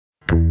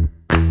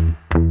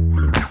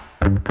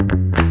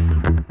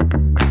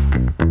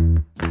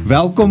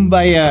Welkom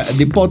by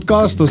die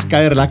podcast, ons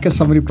kuier lekker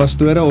saam met die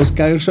pastore, ons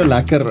kuier so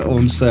lekker,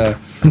 ons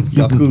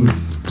Jaco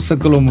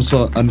sukkel om ons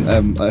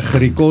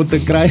gerekord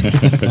te kry.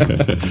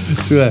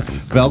 So,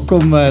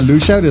 welkom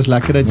Lucio, dis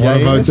lekker dat jy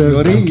is,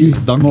 Jorrie,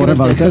 dankie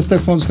dat jy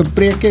gister vir ons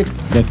gepreek het.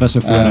 Dit was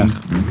 'n voorreg.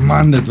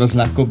 Man, dit was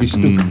lekker op die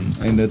stoep,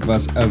 en dit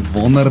was 'n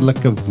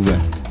wonderlike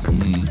woord.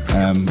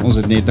 Ons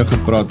het net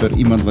gepraat oor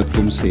iemand wat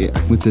kom sê,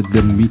 ek moet 'n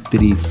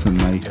Dimitri vir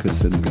my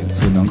gesin wees.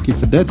 So dankie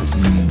vir dit.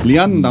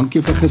 Lian,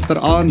 dankie vir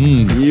gisteraand.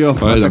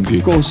 Wat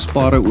 'n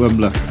kosbare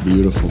oomblik.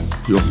 Beautiful.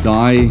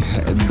 Daai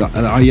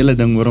hele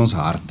ding oor ons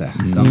harte.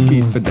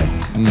 Dankie vir dit.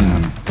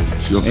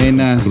 En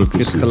ek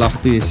het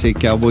gelag toe jy sê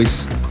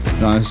Cowboys,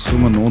 daar is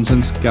sommer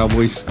nonsens,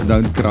 Cowboys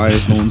don't cry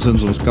is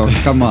nonsens, ons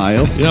kan maar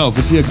huil. Ja,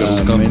 verseker,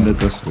 ons kan. En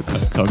dit was goed.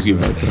 Dankie,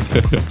 Wouter.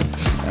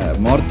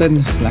 Martin,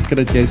 is lekker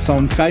dat jy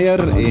saam kuier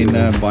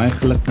en baie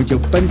geluk met jou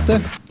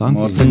punte.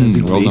 Martin is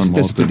die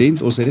beste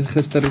student. Ons het dit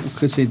gister ook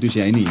gesê, dus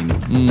jy nie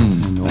hier.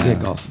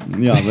 Naweek af.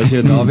 Ja, was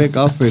jy naweek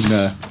af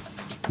en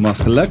maar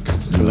geluk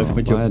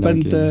met jou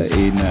punte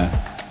en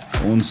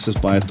ons is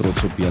baie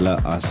trots op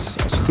julle as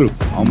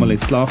groep. Almal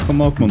het klaar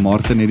gemaak, maar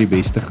Martin het die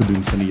beste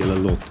gedoen van die hele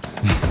lot.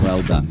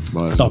 Well done.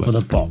 Top of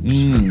the pops.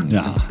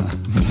 Ja.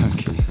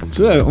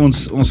 So,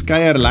 ons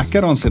kuier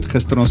lekker. Ons het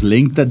gister ons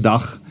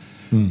lengtedag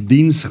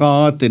diens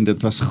gehad en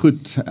dit was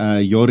goed.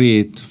 Jorrie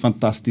het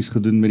fantasties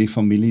gedoen met die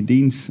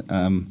familiediens.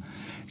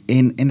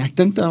 En ek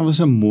dink daar was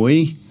 'n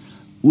mooi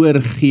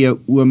oorgee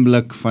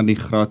oomblik van die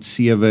graad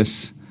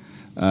 7's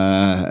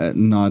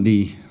na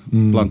die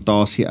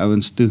plantasie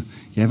ouens toe.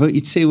 Jy wou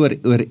iets sê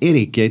oor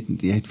Erik. Jy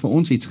het vir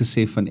ons iets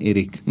gesê van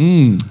Erik.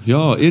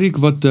 Ja, Erik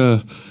wat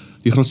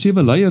die graad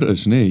 7 leier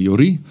is, nee,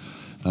 Jorrie.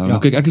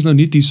 Kyk, ek is nou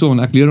nie hierso en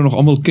ek leer nog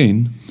almal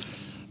ken,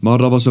 maar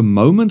daar was 'n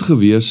moment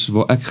gewees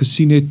waar ek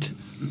gesien het,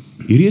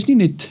 hierdie is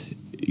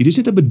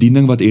net 'n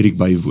bediening wat Erik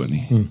bywoon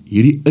nie.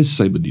 Hierdie is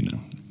sy bediening.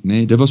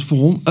 Nee, dit was vir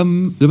hom,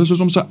 dit was soos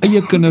om sy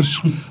eie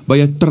kinders by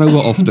 'n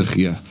troue af te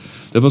gee.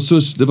 Dit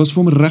was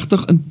vir hom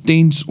regtig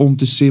intens om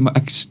te sê, maar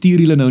ek stuur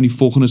julle nou in die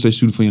volgende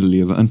seisoen van julle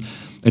lewe.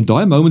 En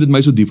daai moment het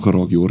my so diep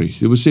geraak, Jorrie.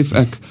 Jy besef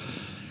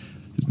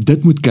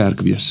dit moet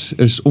kerk wees,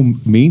 is om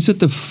mense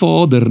te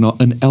vader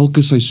in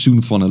elke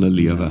seisoen van hulle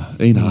lewe.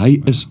 En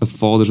hy is 'n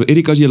vader. So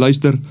Erik, as jy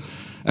luister,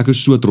 ek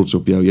is so trots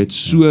op jou. Jy het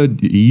so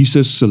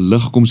Jesus se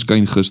lig kom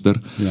skyn gister.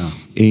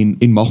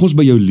 En mag ons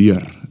by jou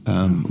leer,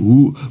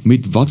 hoe,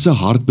 met wat se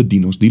hart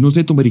bedien ons? Dien ons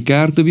net om by die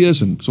kerk te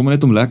wees en sommer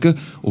net om lekker,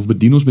 of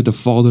bedien ons met 'n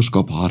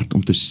vaderskap hart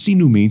om te sien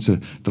hoe mense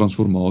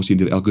transformasie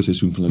deur elke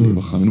seisoen van hulle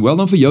lewe gaan. En wel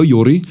dan vir jou,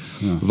 Jorrie,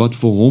 wat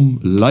vir hom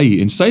lei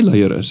en sy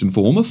leier is en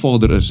vir hom 'n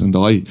vader is in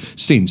daai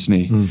sens,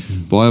 nê.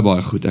 Baie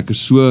baie goed. Ek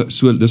is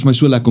so dis my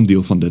so lekker om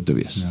deel van dit te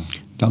wees.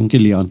 Dankie,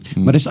 Lian.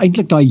 Maar dis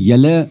eintlik daai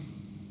hele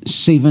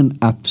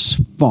 7-up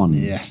span.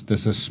 Yes,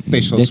 dis 'n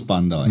special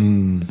span daai.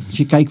 As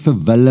jy kyk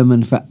vir Willem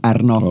en vir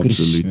Erna,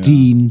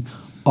 Christine,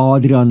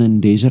 Adrian en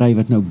Desiree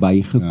wat nou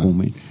bygekom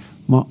het.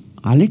 Maar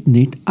hulle het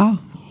net 'n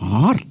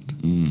hart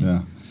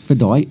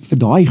vir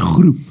daai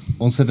groep.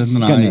 Ons het dit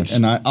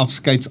in daai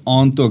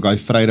afskeidsaand ook, daai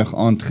Vrydag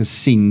aand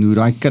gesien, hoe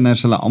daai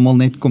kinders hulle almal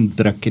net kom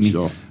druk en die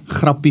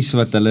grappies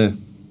wat hulle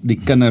die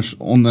kinders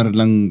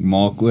onderling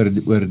maak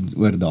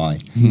oor daai.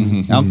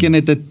 Elkeen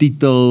het 'n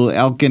titel,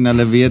 elkeen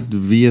hulle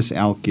weet wie is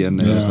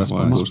elkeen.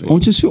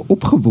 Ons is so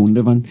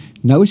opgewonde want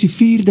nou as die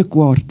 4de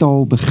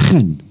kwartaal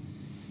begin,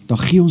 dan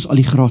gee ons al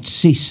die graad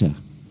 6e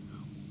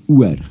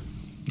oor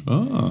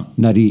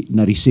na die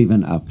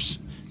 7-ups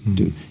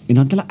toe. En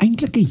dan het hulle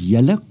eintlik 'n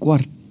hele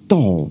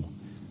kwartaal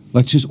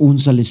wat soos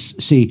ons hulle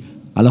sê,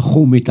 hulle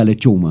gom met hulle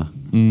chomme.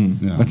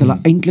 Wat hulle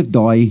eintlik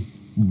daai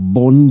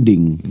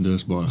bonding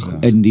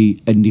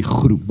in die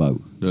groep bou.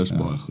 Dis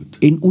baie goed.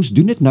 En ons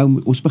doen dit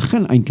nou, ons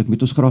begin eintlik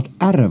met ons graad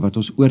R wat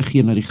ons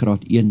oorgee na die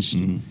graad 1's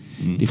toe.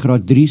 Die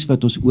graad 3's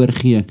wat ons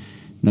oorgee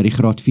na die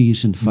graad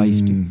 4's en 5's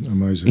toe.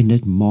 En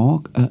dit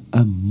maak 'n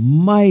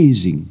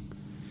amazing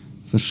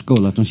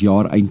verskil dat ons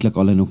jaar eintlik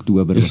al in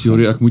Oktober is.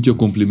 Jorrie, ek moet jou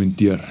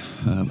komplimenteer.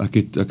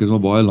 Ek is al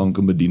baie lank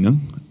in bediening.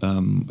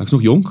 Ek is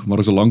nog jonk, maar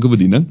ek is al lank in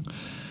bediening.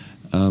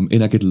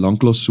 En ek het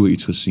lanklaas so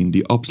iets gesien,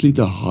 die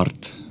absolute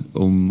hart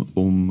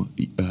om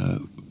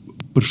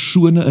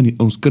persone in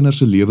ons kinders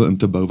se lewe in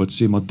te bou wat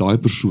sê, maar daai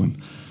persoon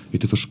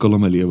het 'n verskil in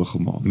my lewe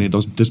gemaak. Nee,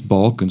 dis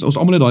bakens. Ons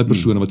almal het daai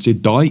persone wat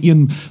sê daai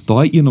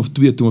een of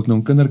twee toe ek nou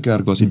in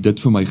kinderkerk was, het dit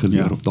vir my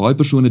geleer of daai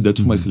persoon het dit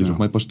vir my geleer of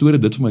my pastoor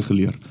het dit vir my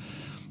geleer.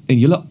 En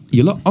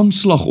julle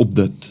aanslag op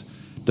dit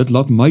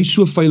laat my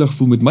so veilig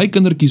voel met my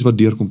kindertjies wat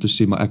deurkom te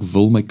sê, maar ek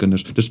wil my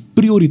kinders, dis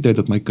prioriteit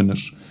dat my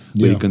kinders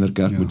by die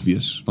kinderkerk moet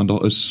wees, want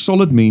daar is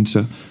solid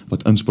mense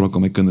wat inspraak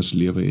aan my kinders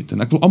lewe het,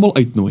 en ek wil almal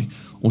uitnooi.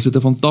 Ons het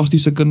 'n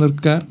fantastiese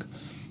kinderkerk,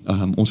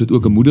 ons het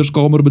ook 'n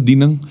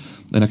moederskamerbediening,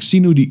 en ek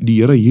sien hoe die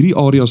Here hierdie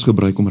areas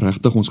gebruik om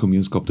regtig ons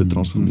gemeenskap te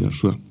transformeer.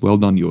 So, well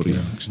done, Jorrie.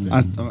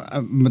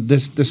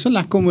 Dis so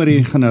lekker om oor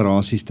die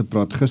generasies te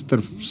praat. Gister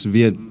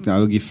weet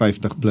hou ek die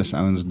 50 plus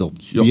ouens dop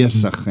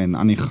besig en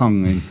aan die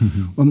gang, en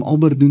oom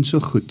Albert doen so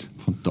goed.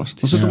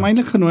 Fantasties. Ons het hom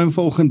eintlik genooi om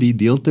vanoggend hier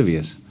deel te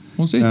wees.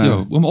 Ons het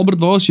jou. Oom Albert,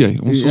 waar is jy?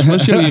 Ons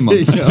mis jou iemand.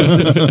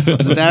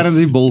 Ons het ergens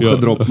die bol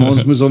gedrop, maar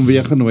ons moes hom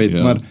weer genooi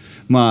het.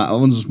 Maar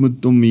ons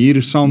moet hom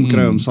hier saam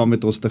kry om saam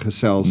met ons te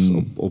gesels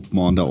op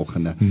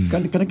maandagooggende.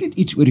 Kan ek net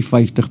iets oor die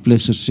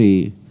 50-plussers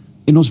sê?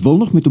 En ons wil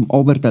nog met hom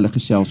Albert hulle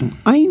gesels om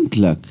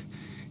eintlik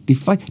die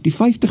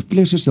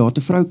 50-plussers daar het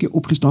 'n vroutjie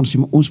opgestaan sê,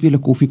 maar ons wil 'n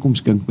koffie kom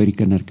skink by die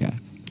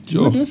kinderkerk.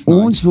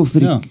 Ons wil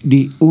vir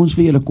ons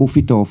wil 'n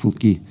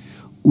koffietafeltjie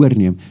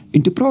oorneem.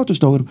 En toe praat ons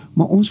daaroor,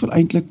 maar ons wil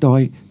eintlik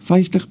daai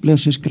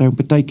 50-plussers kry om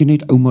partykeer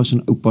net oumas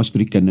en oupas vir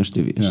die kinders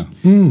te wees.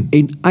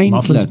 En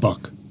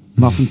eintlik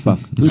Muffinsbak.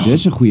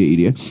 Dis 'n goeie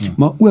idee.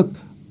 Maar ook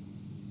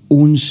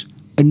ons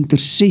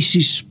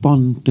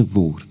intersessiespan te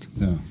word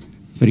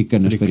vir die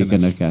kinders by die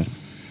kinderkerk.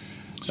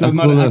 So,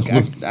 maar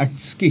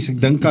ek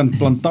dink aan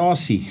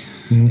plantasie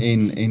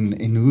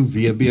en hoe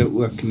WB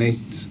ook net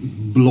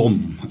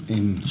blom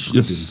en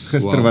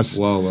gister was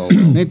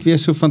net weer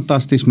so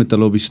fantasties met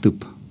hulle op die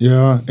stoep.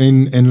 Ja,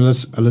 en hulle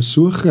is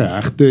so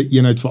gehegte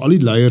eenheid vir al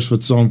die leiers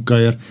wat saam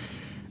kuier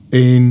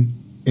en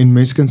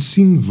mense kan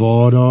sien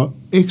waar daar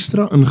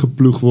ekstra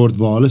ingeploeg word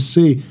waar hulle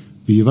sê,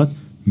 weet jy wat,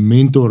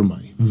 mentor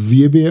my,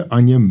 WB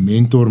aan jou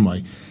mentor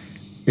my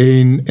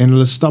en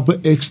hulle stap 'n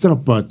ekstra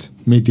pad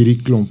met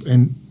hierdie klomp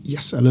en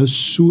hulle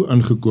is so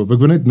ingekoop. Ek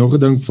wil net nog 'n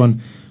ding van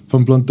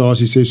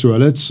plantasie sê, so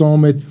hulle het saam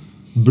met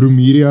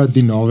Bromeria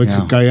die naweek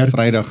gekuier.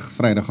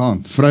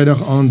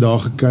 Vrydag aand daar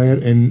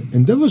gekuier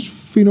en dit was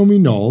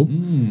fenomenaal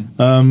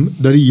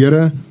dat die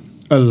Here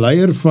 'n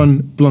leier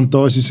van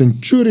Plantasie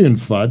Centurion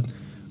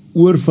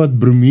oorvat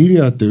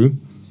Bromeria toe,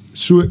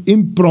 so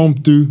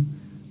impromptu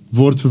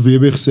word vir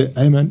WB gesê,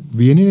 hey man,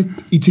 wil jy nie net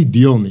ietsie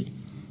deel nie?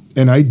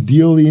 En hy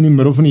deel hier in die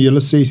middel van die hele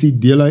sessie,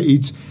 deel hy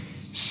iets,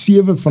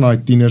 7 van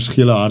die tieners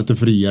gee hulle harte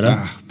vir die Here.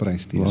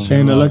 Prys die Here.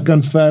 En hulle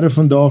kan verder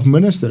van daar af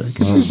minister.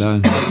 Ek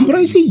sê,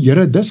 prys die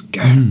Here, dis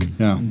kerk.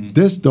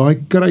 Dis daai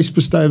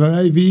kruisbestuiving.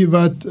 Hey, wie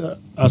wat,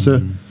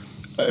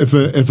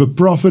 if a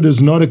prophet is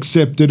not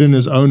accepted in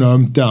his own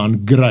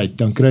hometown, great,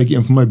 dan kry ek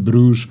een van my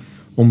broers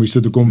om hier so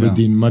te kom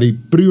bedien, maar die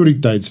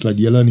prioriteit laat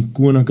julle in die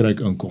koninkryk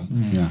inkom.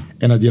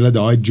 En dat julle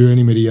daai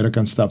journey met die Here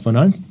kan stap,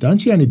 want dan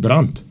is jy aan die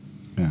brand.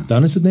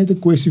 Dan is dit net 'n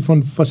kwessie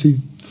van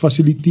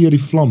fasiliteer die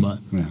vlamme.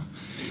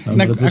 En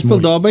ek wil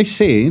daarby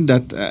sê,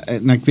 dat,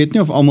 en ek weet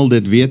nie of almal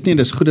dit weet nie,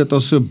 dis goed dat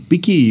ons so 'n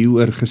bietjie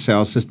hieroor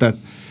gesels, is dat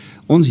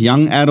ons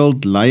young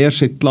adult leiers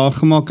het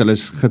klaargemaak, hulle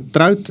is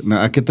getroud, nou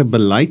ek het 'n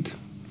beleid,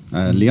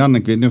 Leon,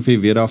 ek weet nie of jy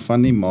weet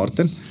daarvan nie,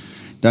 Martin,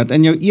 dat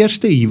in jou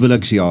eerste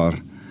huweliksjaar,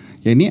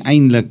 jy nie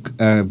eintlik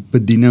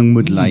bediening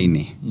moet lei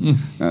nie.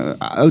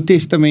 Ou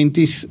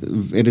Testamenties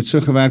het dit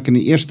so gewerk in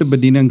die eerste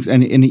bedienings,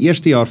 in die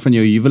eerste jaar van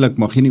jou huwelik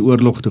mag jy nie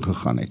oorlog toe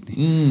gegaan het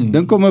nie.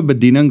 Dink om 'n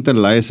bediening te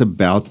lei is 'n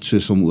belt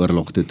soos om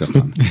oorlog toe te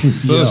gaan.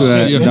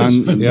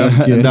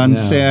 Dan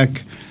sê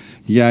ek,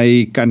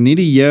 jy kan nie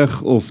die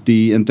jeug of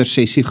die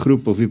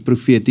intersessiegroep of die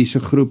profetiese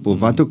groep of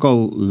wat ook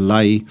al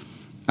lei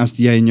as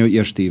jy in jou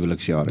eerste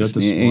huweliksjaar is.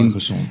 Dit is mooi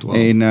gesond. Wow.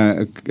 En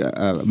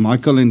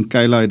Michael en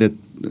Kayla het dit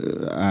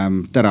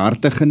ter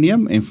harte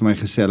geneem en vir my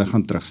gesê hulle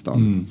gaan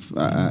terugstaan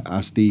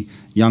as die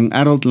young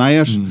adult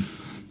leiers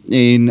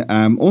en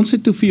ons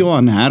het toe vir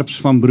Johan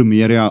Herbs van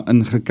Bromeria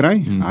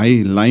ingekry,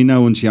 hy lei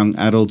nou ons young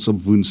adults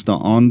op woensdae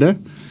aande.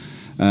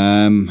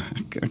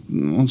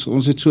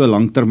 Ons het so 'n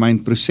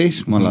langtermyn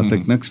proses, maar laat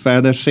ek niks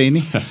verder sê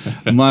nie,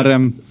 maar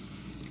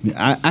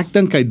ek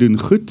dink hy doen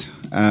goed,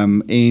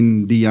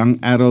 en die young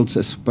adults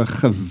is op 'n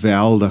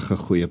geweldige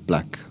goeie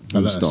plek.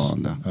 Hulle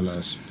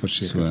is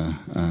verseker.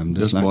 So,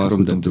 dis lekker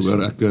om dit te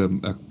hoor.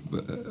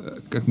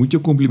 Ek moet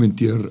jou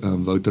komplimenteer,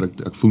 Wouter,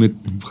 ek voel net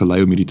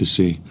gelei om hierdie te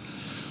sê.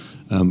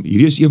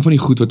 Hierdie is een van die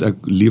goed wat ek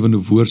Lewende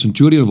Woord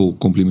Centurion wil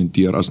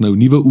komplimenteer, as nou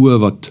nuwe oë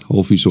wat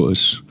halfie so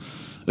is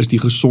die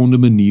gesonde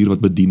manier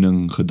wat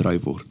bediening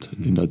gedryf word.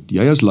 En dat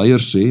jy as leier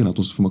sê, en dat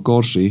ons vir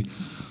mekaar sê,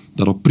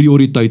 dat daar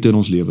prioriteite in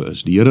ons lewe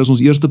is. Die Here is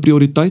ons eerste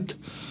prioriteit,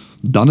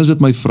 dan is dit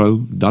my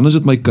vrou, dan is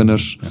dit my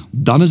kinders,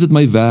 dan is dit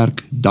my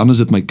werk, dan is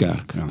dit my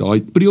kerk.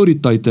 Daai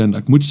prioriteite, en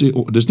ek moet sê,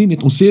 dis nie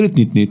net, ons sê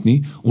dit net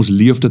nie, ons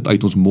leef dit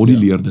uit, ons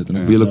modelleer dit, en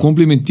ek wil julle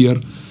komplimenteer,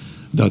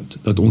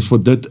 dat ons vir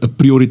dit 'n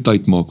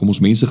prioriteit maak, om ons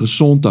mense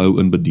gesond te hou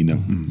in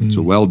bediening.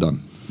 So well done,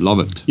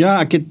 love it.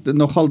 Ja, ek het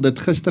nogal dit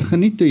gister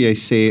geniet, toe jy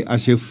sê,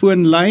 as jou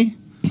foon lui,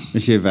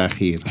 is jy weg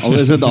hier, al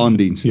is dit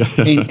aandiens.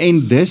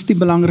 En dis die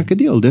belangrike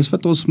deel, dis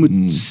wat ons moet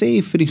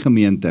sê vir die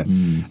gemeente,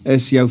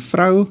 is jou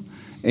vrou,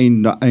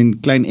 en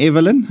klein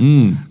Evelyn,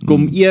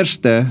 kom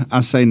eerste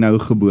as sy nou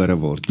gebore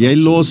word. Jy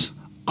los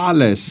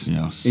alles,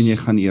 en jy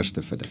gaan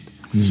eerste vir dit.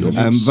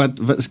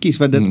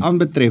 Wat dit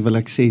aanbetref, wil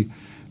ek sê,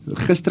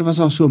 gister was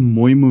daar so 'n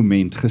mooi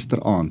moment,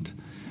 gisteraand.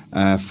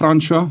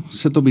 François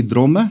sit op die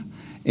dromme,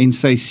 en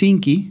sy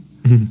seentjie,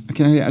 ek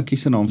kan nou die ouetjie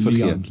se naam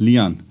vergeet,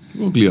 Leon.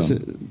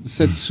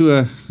 Sit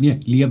so... Nee,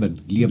 Leben.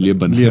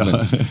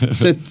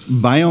 Sit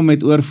by hom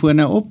met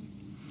oorfone op,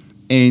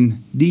 en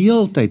die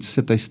hele tyd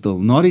sit hy stil.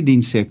 Na die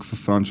diens sê ek vir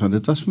Frans,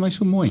 dit was vir my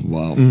so mooi.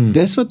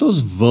 Dis wat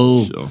ons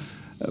wil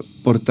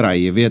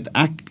portray, jy weet,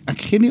 ek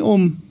gee nie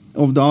om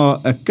of daar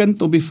 'n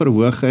kind op die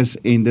verhoog is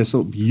en dis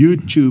op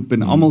YouTube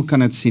en almal kan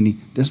dit sien nie.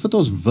 Dis wat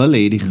ons wil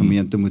hê die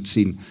gemeente moet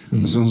sien.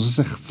 Ons is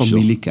 'n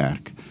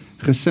familiekerk.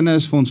 Gesinne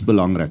is vir ons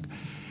belangrik.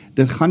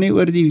 Dit gaan nie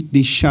oor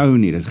die show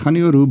nie. Dit gaan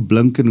nie oor hoe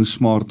blink en hoe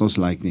smart ons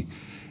lyk nie.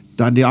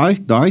 Dat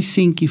daai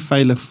seentjie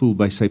veilig voel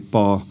by sy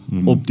pa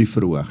op die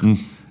verhoog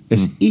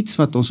is iets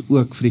wat ons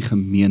ook vir die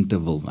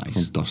gemeente wil wys.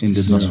 Fantasties. En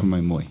dit was vir my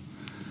mooi.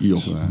 Ja.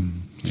 So,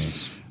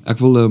 ek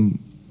wil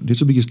net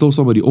so 'n bietjie stil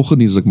staan by die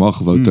oggenddiens as ek mag,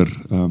 Wouter.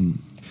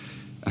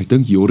 Ek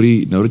dink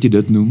Jorrie, nou dat jy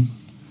dit noem,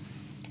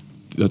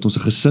 dat ons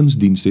 'n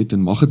gesinsdiens het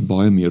en mag dit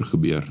baie meer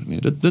gebeur. Nee,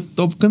 dit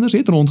kinders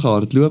het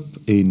rondgehardloop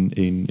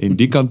en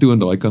die kant toe en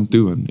daai kant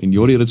toe en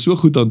Jorrie het dit so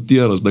goed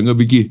hanteer as dinge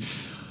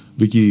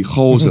bietjie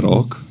chaos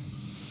raak.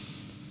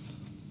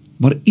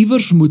 Maar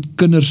iewers moet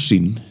kinders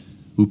sien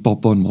hoe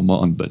pappa en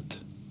mamma aanbid.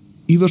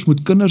 Iewers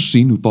moet kinders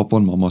sien hoe pappa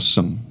en mamma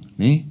sing,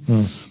 nê?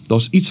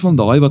 Daar's iets van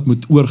daai wat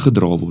moet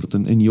oorgedra word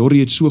en Jorrie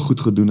het so goed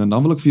gedoen en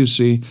dan wil ek vir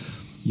jou sê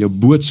jou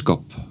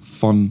boodskap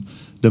van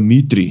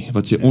Dimitri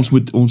wat sê ons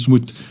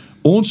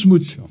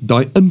moet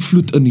daai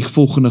invloed in die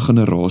volgende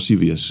generasie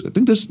wees. Ek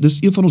dink dis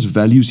een van ons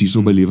values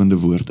hierso by Lewende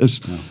Woord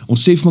is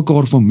ons sê vir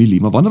mekaar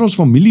familie, maar wanneer ons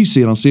familie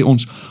sê dan sê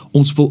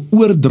ons wil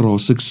oordra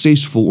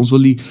suksesvol.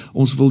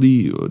 Ons wil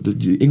die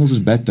Engels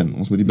is baton.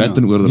 Ons moet die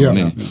baton oordra,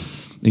 nee.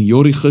 En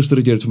Jorrie, gister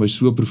het jy dit vir my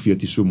so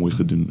profeties so mooi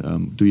gedoen,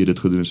 toe jy dit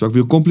gedoen het. So ek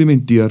wil jou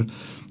komplimenteer.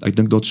 Ek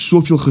dink dat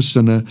soveel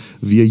gesinne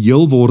weer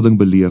heelwording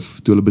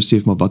beleef, toe hulle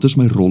besef, maar wat is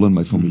my rol in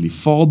my familie?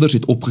 Vaders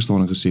het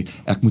opgestaan en gesê,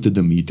 ek moet 'n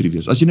Dimitri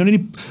wees. As jy nou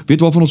nie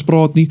weet waarvan ons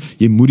praat nie,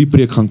 jy moet die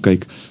preek gaan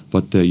kyk,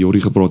 wat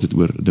Jorrie gepraat het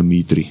oor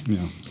Dimitri.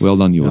 Well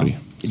done, Jorrie.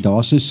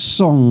 Daar's 'n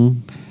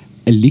song,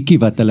 'n liedjie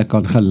wat hulle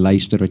kan gaan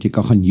luister, wat jy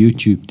kan gaan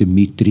YouTube,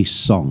 Dimitri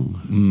song.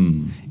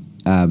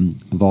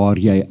 Waar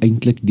jy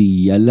eintlik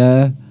die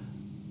hele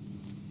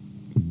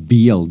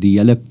beeld, die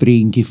hele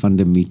prentjie van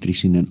Dimitri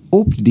sien, en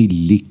op die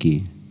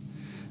liedjie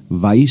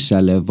wys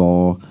hulle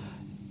waar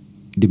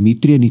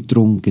Dimitri in die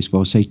tronk is,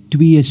 waar sy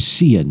 2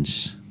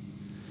 seuns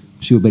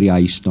so by die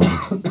huis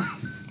staan.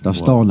 Daar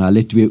staan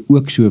hulle 2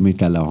 ook so met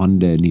hulle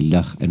hande in die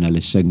lug en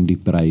hulle sing die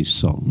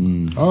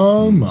pryssang.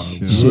 Oh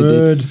my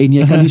word. En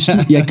jy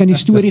kan die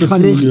storie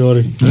gaan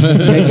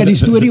jy kan die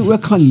storie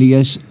ook gaan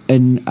lees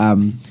in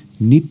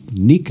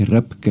Nick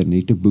Ripken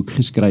het 'n boek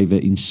geskrywe,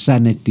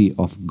 Insanity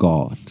of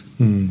God.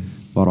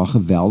 Waar daar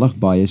geweldig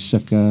baie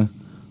sulke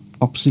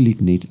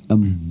absoluut net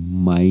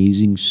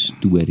amazing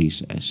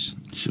stories is.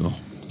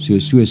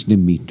 Soos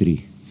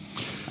Dimitri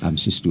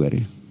se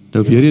storie.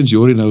 Nou weer eens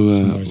Jorrie,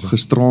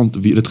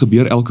 gisterand, dit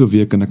gebeur elke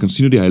week en ek kan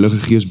sien hoe die Heilige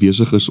Gees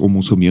besig is om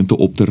ons gemeente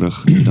op te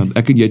rig. Dan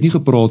ek en jy het nie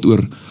gepraat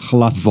oor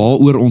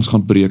waaroor ons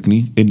gaan preek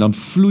nie, en dan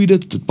vloei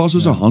dit pas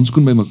soos 'n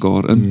handskoen by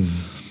mekaar in.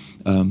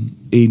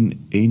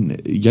 En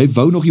jy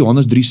wou nog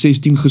Johannes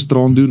 3:16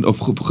 gisteraan doen, of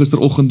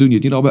gisteroggend doen, jy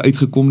het nie daarbey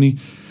uitgekom nie,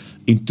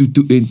 en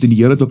die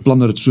Here het beplan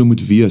dat dit so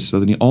moet wees,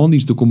 dat in die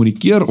aanddiens toe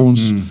kommunikeer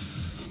ons,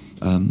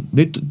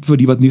 net vir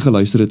die wat nie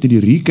geluister het nie, die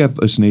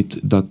recap is net,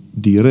 dat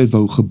die Here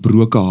wou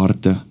gebroke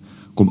harte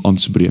kom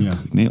aanspreek.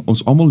 Nee,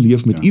 ons almal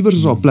leef met iewers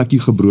is daar 'n plekkie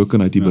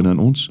gebrokenheid hier binne in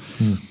ons,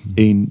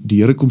 en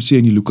die Here kom sê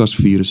in die Lukas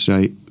 4,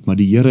 sê, maar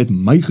die Here het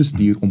my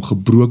gestuur om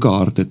gebroke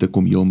harte te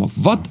kom heel maak.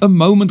 Wat 'n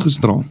moment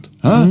gisterand.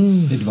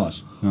 Dit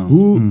was.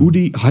 Hoe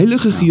die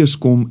Heilige Gees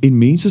kom en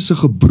mense se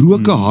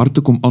gebroke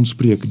harte kom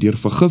aanspreek deur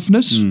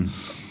vergifnis,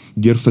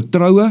 deur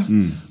vertroue,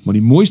 maar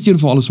die mooiste een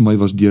van alles vir my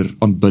was deur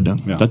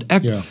aanbidding. Dat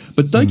ek,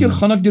 baie keer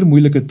gaan ek deur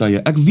moeilike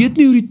tye, ek weet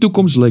nie hoe die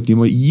toekoms lyk nie,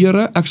 maar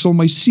Here, ek sal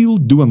my siel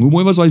dwing, hoe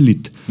mooi was daai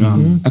lied?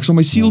 Ek sal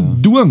my siel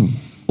dwing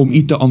om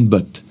U te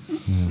aanbid.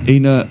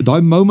 En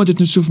daai moment het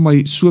net so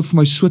vir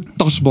my so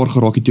tasbaar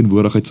geraak, die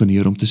teenwoordigheid van die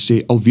Here, om te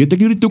sê, al weet ek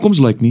nie hoe die toekoms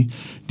lyk nie,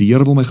 die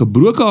Here wil my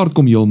gebroke hart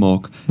kom heel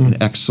maak, en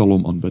ek sal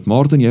hom aanbid.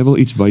 Martin, jy wil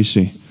iets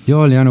bysê?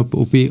 Ja, Leon,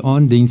 op die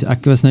aanddiens,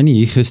 ek was nou nie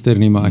hier gister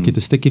nie, maar ek het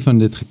 'n stukkie van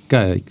dit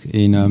gekyk,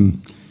 en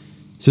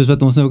soos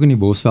wat ons nou ook in die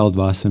Bosveld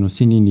was, en ons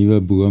sien die nuwe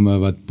bome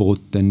wat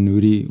bot, en hoe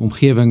die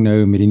omgewing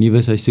nou met die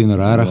nuwe seisoen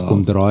regtig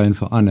kom draai en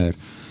verander,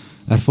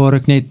 ervaar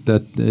ek net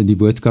dat die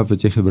boodskap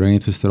wat jy gebring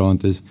het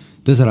gisterand is,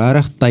 dis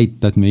regtig tyd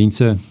dat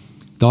mense,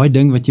 daai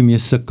ding wat jy mee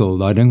sukkel,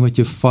 daai ding wat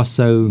jou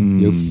vashou,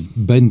 jou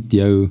bind,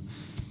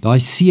 daai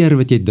seer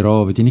wat jy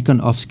dra, wat jy nie kan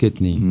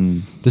afskud nie.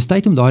 Dis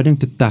tyd om daai ding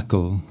te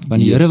tackle,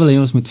 want die Here wil hê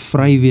ons moet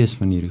vry wees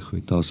van hierdie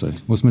goed.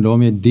 Ons moet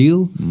daarmee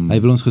deel, hy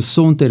wil ons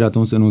gesond hê dat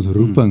ons in ons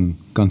roeping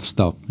kan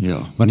stap.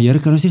 Want die Here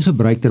kan ons nie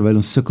gebruik terwyl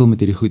ons sukkel met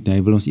hierdie goed nie,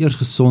 hy wil ons eers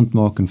gesond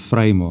maak en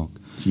vry maak.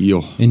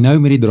 En nou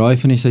met die draai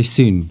van die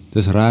seisoen,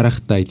 dis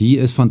regtig tyd,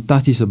 hier is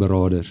fantastiese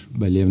beraders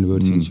by Lewende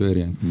Woord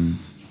Centurion.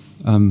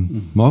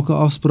 Maak 'n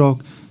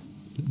afspraak,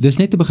 dis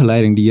net 'n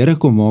begeleiding, die Here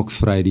kom maak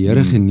vry, die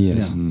Here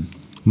genees.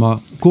 Maar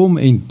kom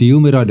en deel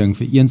met daai ding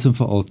vir eens en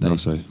vir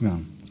altyd.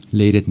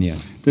 Lê dit neer.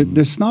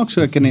 Dit snaaks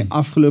so ek in die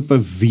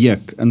afgelope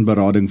week in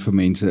berading vir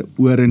mense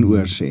oor en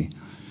oor sê,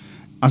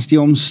 as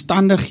die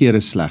omstandighede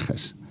sleg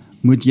is,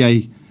 moet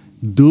jy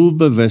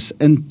doelbewus,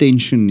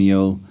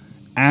 intentioneel,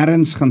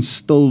 ergens gaan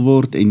stil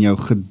word en jou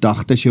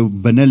gedagtes, jou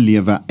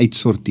binnelewe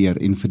uitsorteer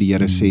en vir die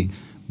Here sê,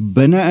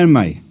 binne in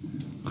my,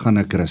 gaan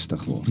ek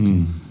rustig word.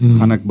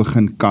 Gaan ek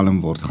begin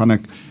kalm word, gaan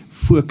ek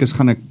fokus,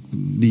 gaan ek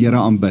die Here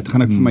aanbid,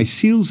 gaan ek vir my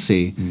siel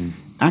sê,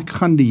 ek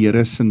gaan die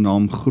Here se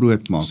naam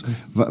groot maak.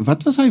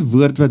 Wat was hy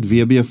woord wat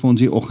WB vir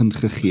ons die oggend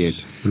gegee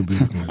het?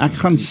 Ek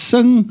gaan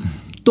sing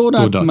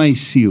totdat my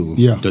siel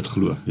dit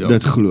glo.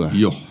 dit glo.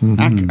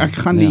 Ek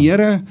gaan die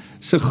Here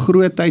se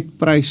grootheid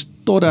prys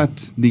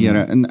totdat die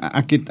Here, en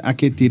ek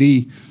het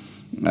hierdie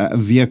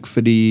week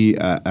vir die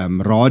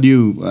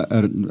radio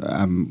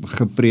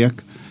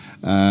gepreek,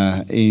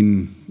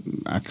 en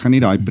ek gaan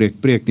nie daai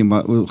preek nie,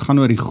 maar gaan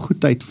oor die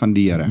goedheid van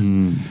die Here.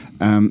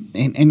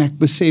 En ek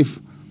besef,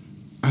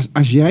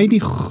 as jy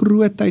die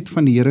grootheid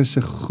van die Here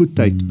se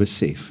goedheid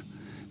besef,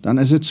 dan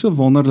is dit so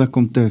wonderlik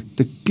om te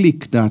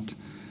klik dat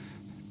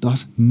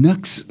daar's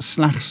niks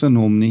slegs in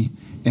hom nie,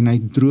 en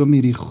hy droom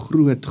hierdie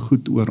groot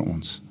goed oor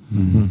ons.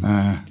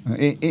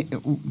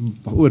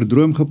 Oor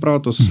droom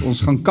gepraat,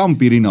 ons gaan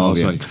kamp hierdie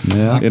naweek,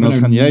 en ons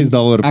gaan juist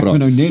daaroor praat. Ek wil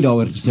nou net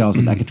daaroor gesels,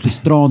 want ek het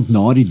gisterand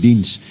na die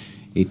diens,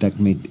 het ek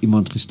met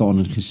iemand gestaan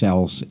en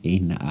gesels,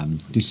 en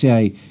toe sê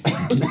hy,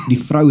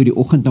 die vrou het die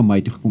oggend na my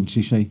toe gekom,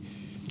 sy sê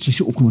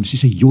opgewonde, sy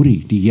sê,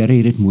 Jorrie, die Here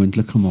het dit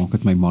moontlik gemaak,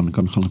 dat my man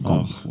kan gaan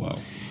kamp.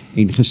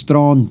 En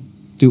gisterand,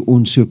 toe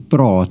ons so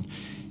praat,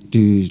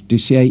 toe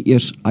sê hy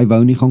eers, hy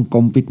wou nie gaan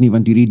kamp het nie,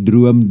 want hierdie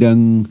droom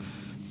ding,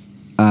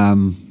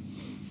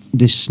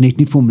 dis net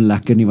nie vir hom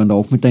lekker nie, want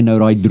dalk moet hy nou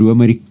daai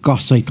droom uit die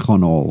kas uit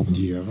gaan haal.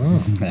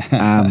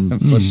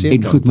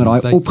 En goed, maar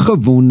daai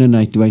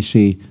opgewondenheid, toe hy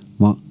sê,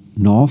 maar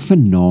na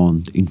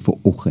vanaand en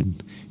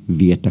vanoggend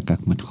weet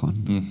ek moet gaan.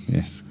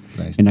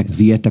 En ek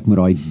weet ek moet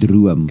daai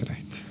droom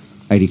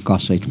uit die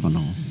kas uit gaan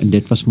haal. En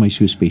dit was vir my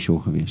so special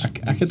geweest.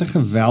 Ek het 'n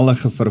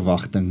geweldige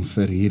verwagting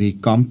vir hierdie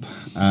kamp.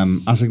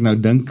 As ek nou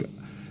dink,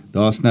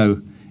 daar's nou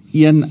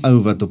een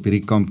ou wat op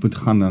hierdie kamp moet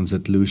gaan, dan is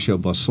dit Lucio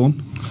Basson.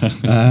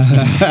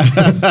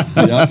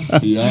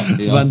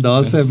 Want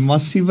daar's 'n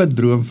massiewe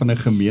droom van 'n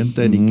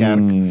gemeente in die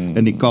kerk,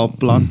 in die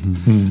Kaapplant.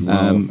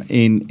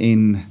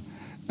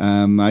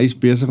 Hy is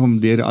besig om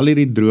deur al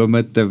hierdie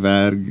drome te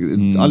werk,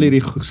 al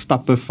hierdie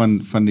stappe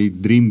van die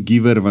Dream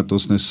Giver wat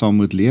ons nou saam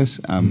moet lees.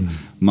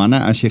 Manne,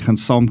 as jy gaan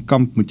saam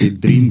kamp, moet jy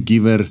Dream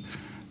Giver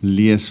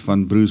lees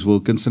van Bruce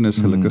Wilkinson. Is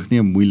gelukkig nie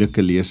 'n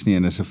moeilike lees nie,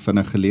 en is 'n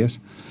vinnige lees.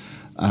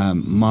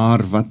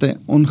 Maar wat 'n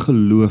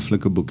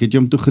ongelooflike boek. Het jy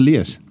hom toe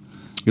gelees?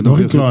 Ek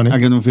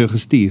het hom vir jou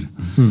gestuur.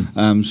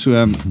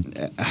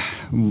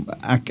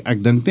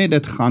 Ek dink net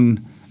dit gaan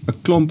 'n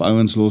klomp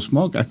ouens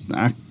losmaak. Ek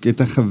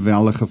het 'n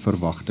geweldige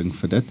verwagting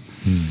vir dit.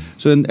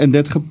 So in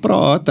dit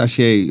gepraat, as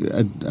jy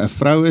 'n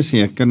vrou is,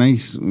 jy kan nie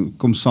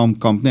kom saam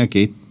kamp nie. Ek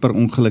het per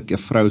ongeluk 'n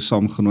vrou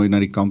saamgenooi na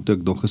die kamp toe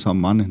ek dog is haar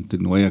man, en toe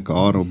nooi ek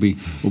haar op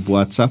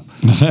WhatsApp.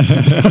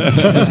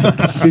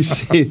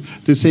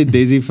 Toe sê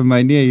Desi vir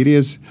my, nee, hierdie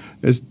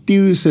is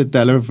Theo se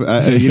telefoon,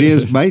 hierdie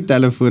is my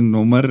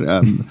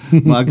telefoonnommer,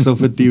 maar ek sal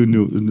vir Theo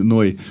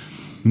nooi.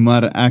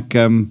 Maar ek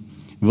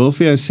wil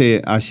vir jou sê,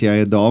 as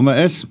jy 'n dame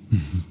is,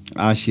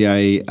 as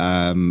jy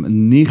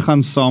nie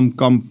gaan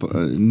saamkamp,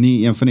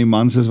 nie een van die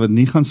mans is wat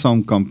nie gaan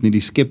saamkamp nie, die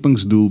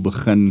skepingsdoel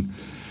begin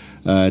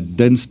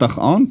Dinsdag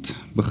aand,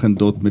 begin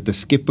tot met 'n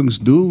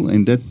skepingsdoel,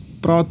 en dit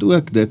praat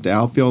ook, dit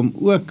help jou om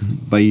ook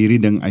by hierdie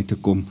ding uit te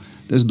kom.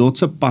 Dis Dot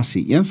se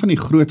passie. Een van die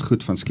groot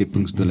goed van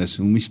skepingsdoel is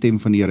hoe om die stem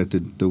van die Here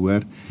te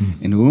hoor,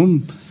 en hoe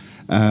om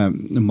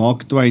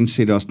Mark Twain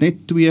sê, daar's net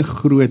 2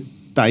 groot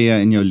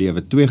tye in jou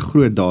lewe, 2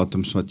 groot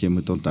datums wat jy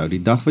moet onthou.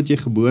 Die dag wat jy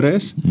gebore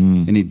is,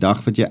 en die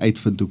dag wat jy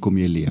uitvind hoe kom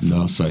jy leef.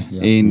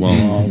 En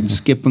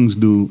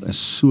skepingsdoel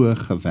is so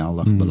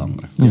geweldig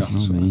belangrik.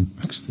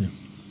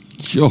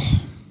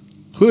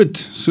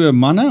 Goed, so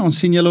manne, ons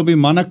sien julle op die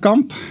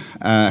mannekamp.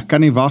 Ek kan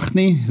nie wag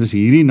nie, dis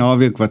hierdie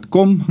naweek wat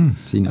kom.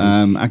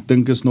 Ek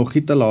dink is nog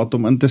nie te laat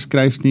om in te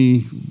skryf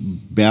nie.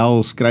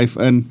 Bel, skryf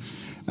in.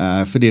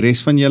 Vir die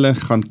res van julle,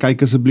 gaan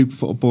kyk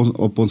asseblief op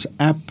ons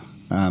app.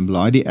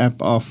 Laai die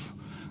app af.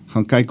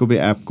 Gaan kyk op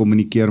die app,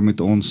 kommunikeer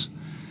met ons.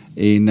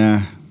 En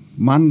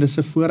man, dis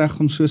 'n voorreg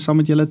om so saam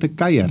met julle te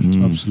kuier.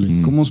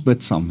 Absoluut. Kom ons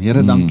bid saam.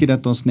 Here, dankie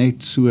dat ons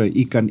net so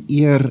U kan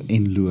eer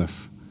en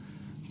loof.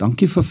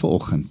 Dankie vir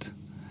vanoggend.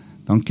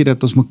 Dankie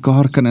dat ons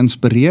mekaar kan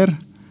inspireer.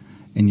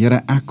 En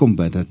Here, ek kom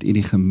bid dat U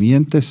die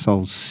gemeente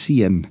sal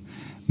seën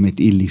met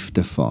U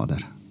liefde,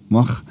 Vader.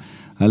 Mag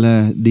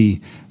hulle die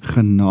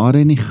genade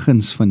en die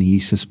guns van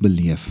Jesus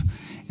beleef.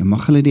 En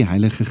mag hulle die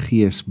Heilige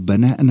Gees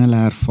binne in hulle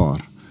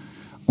ervaar,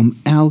 om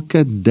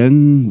elke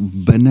ding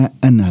binne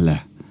in hulle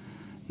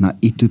na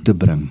U toe te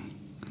bring,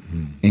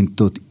 en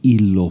tot U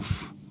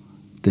lof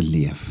te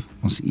leef.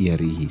 Ons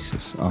eer U,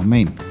 Jesus.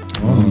 Amen.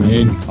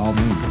 Amen.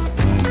 Amen.